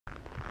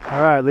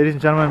Alright, ladies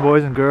and gentlemen,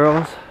 boys and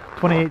girls,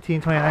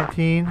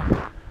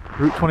 2018-2019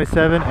 Route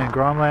 27 and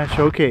Gromland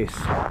Showcase.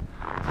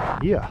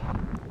 Yeah.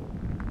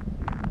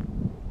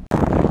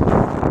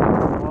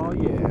 Oh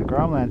yeah,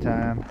 Gromland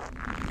time.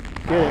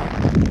 Get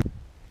it.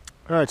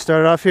 Alright,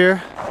 started off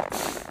here.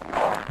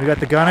 We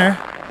got the Gunner,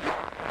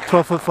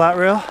 12-foot flat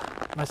rail.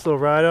 Nice little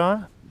ride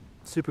on.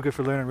 Super good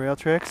for learning rail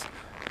tricks.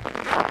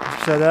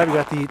 Beside that, we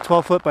got the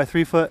 12-foot by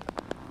 3-foot.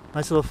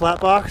 Nice little flat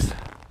box.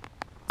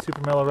 Super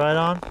mellow ride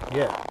on.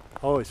 Yeah.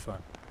 Always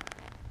fun.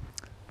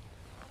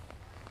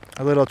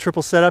 A little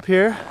triple setup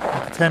here,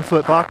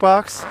 10-foot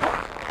box.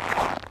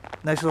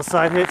 Nice little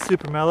side hit,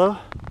 super mellow.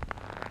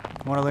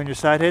 Want to learn your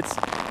side hits?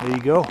 There you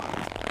go.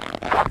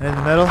 And in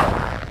the middle,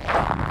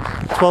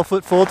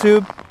 12-foot full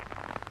tube.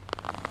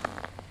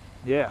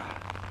 Yeah.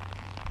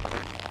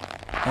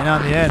 And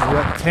on the end, we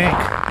got the tank.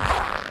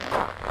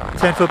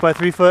 10-foot by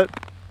 3-foot.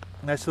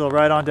 Nice little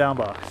ride-on down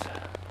box.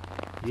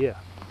 Yeah.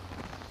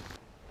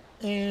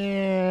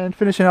 And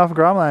finishing off of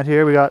Gromland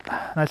here, we got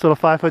a nice little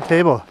 5-foot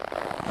table.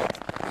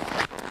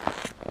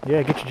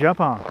 Yeah, get your jump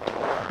on.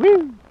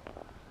 Woo!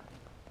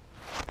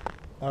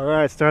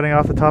 Alright, starting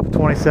off the top of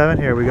 27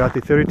 here, we got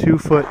the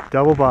 32-foot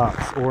double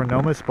box or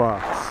Nomus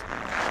box.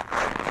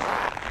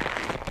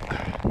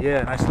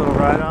 Yeah, nice little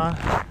ride on.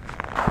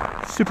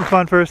 Super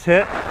fun first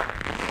hit.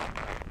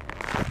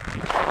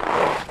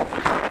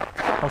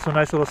 Also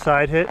nice little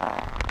side hit.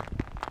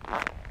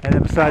 And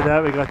then beside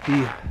that we got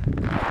the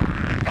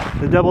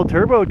double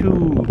turbo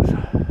tubes,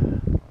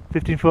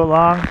 15-foot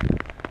long.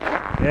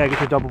 Yeah, get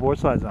your double board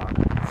slides on.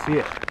 See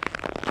it.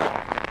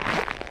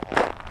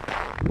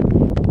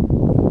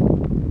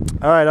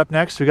 All right, up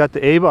next we got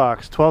the A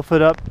box,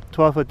 12-foot up,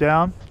 12-foot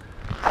down,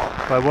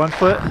 by 1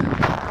 foot.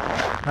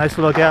 Nice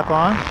little gap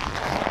on.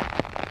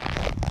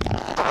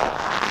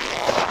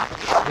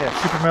 Yeah,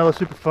 super mellow,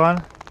 super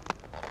fun.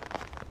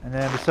 And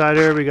then beside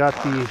her we got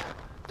the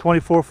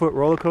 24-foot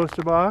roller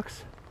coaster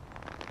box.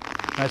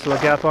 Nice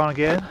little gap on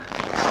again.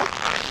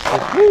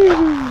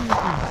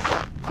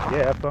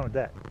 Yeah, have fun with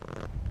that.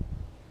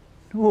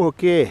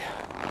 Okay.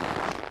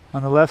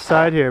 On the left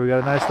side here, we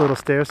got a nice little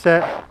stair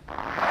set.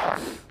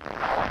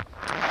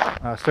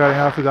 Starting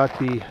off, we got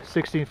the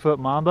 16-foot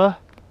Mamba.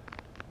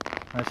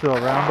 Nice little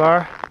round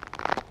bar.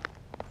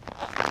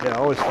 Yeah,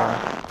 always fun.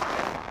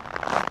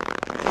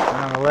 And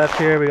on the left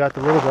here, we got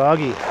the little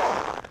doggy.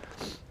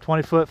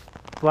 20-foot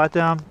flat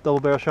down, double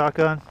barrel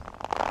shotgun.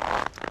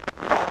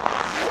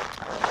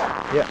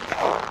 Yeah.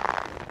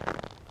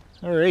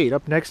 Alright,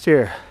 up next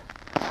here,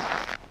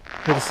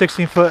 we have a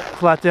 16-foot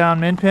flat down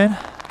min pin.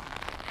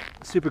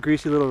 Super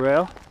greasy little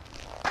rail.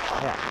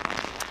 Yeah.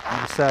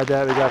 And beside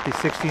that we got the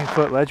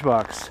 16-foot ledge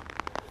box.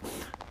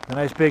 A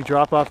nice big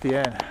drop off the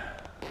end.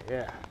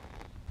 Yeah.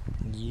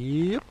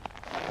 Yep.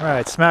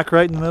 Alright, smack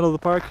right in the middle of the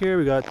park here,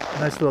 we got a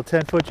nice little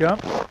 10-foot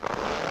jump.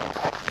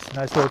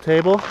 Nice little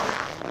table.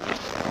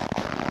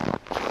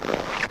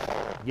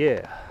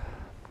 Yeah.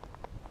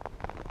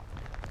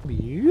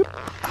 Yep.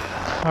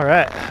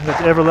 Alright, we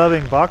got the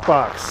ever-loving Bach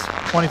box,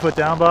 20-foot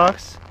down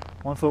box,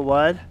 1 foot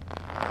wide.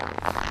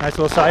 Nice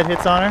little side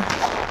hits on her.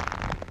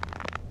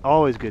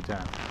 Always good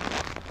time.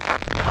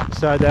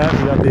 Beside that,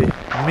 we got the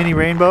mini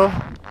rainbow,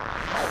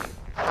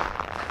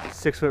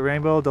 6-foot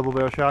rainbow, double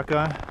barrel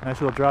shotgun.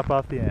 Nice little drop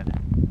off the end.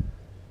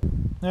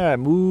 Alright,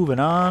 moving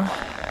on.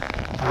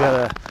 We got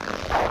a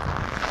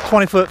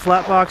 20-foot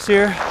flat box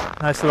here.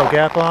 Nice little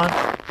gap on.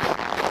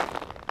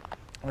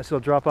 Nice little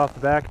drop off the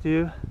back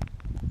too.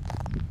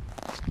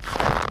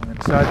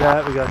 Beside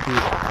that we got the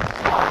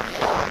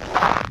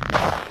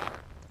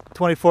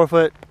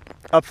 24-foot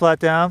up flat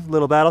down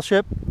little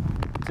battleship.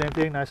 Same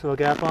thing, nice little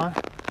gap on.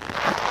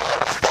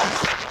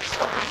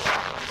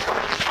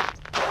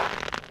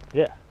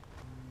 Yeah.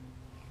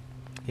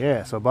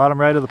 Yeah, so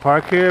bottom right of the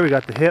park here we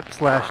got the hip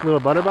 /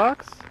 little butter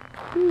box.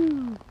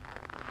 Woo.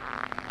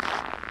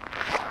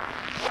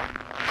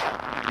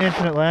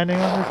 Infinite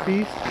landing on this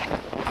beast.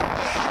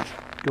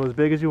 Go as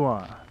big as you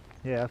want.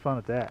 Yeah, have fun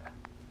with that.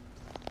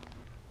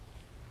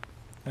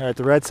 Alright,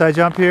 the red side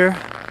jump here.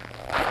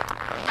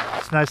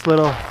 It's a nice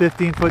little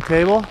 15-foot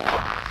table.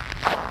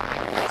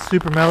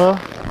 Super mellow.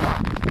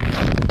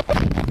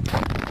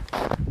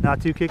 Not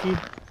too kicky.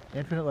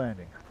 Infinite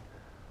landing.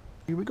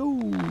 Here we go.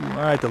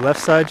 Alright, the left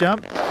side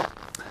jump.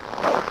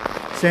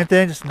 Same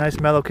thing, just a nice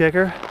mellow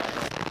kicker.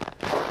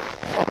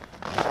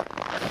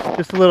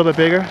 Just a little bit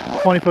bigger.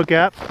 20-foot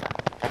gap.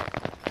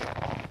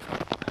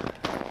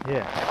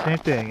 Yeah, same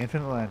thing.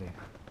 Infinite landing.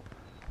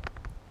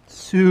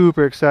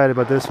 Super excited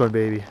about this one,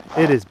 baby.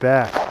 It is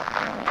back.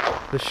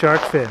 The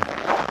shark fin.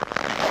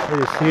 It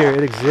is here.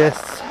 It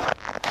exists.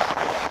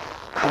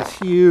 It's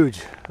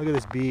huge. Look at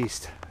this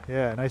beast.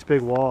 Yeah, nice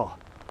big wall.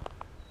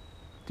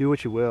 Do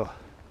what you will.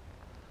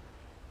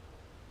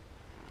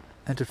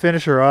 And to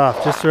finish her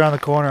off, just around the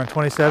corner on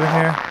 27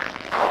 here,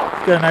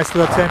 got a nice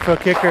little 10-foot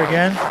kicker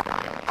again.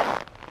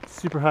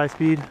 Super high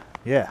speed.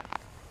 Yeah.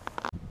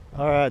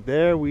 Alright,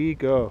 there we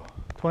go.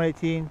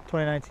 2018,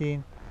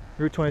 2019.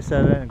 Route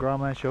 27 and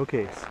Gromland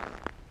Showcase.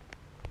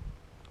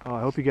 Oh,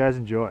 I hope you guys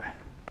enjoy.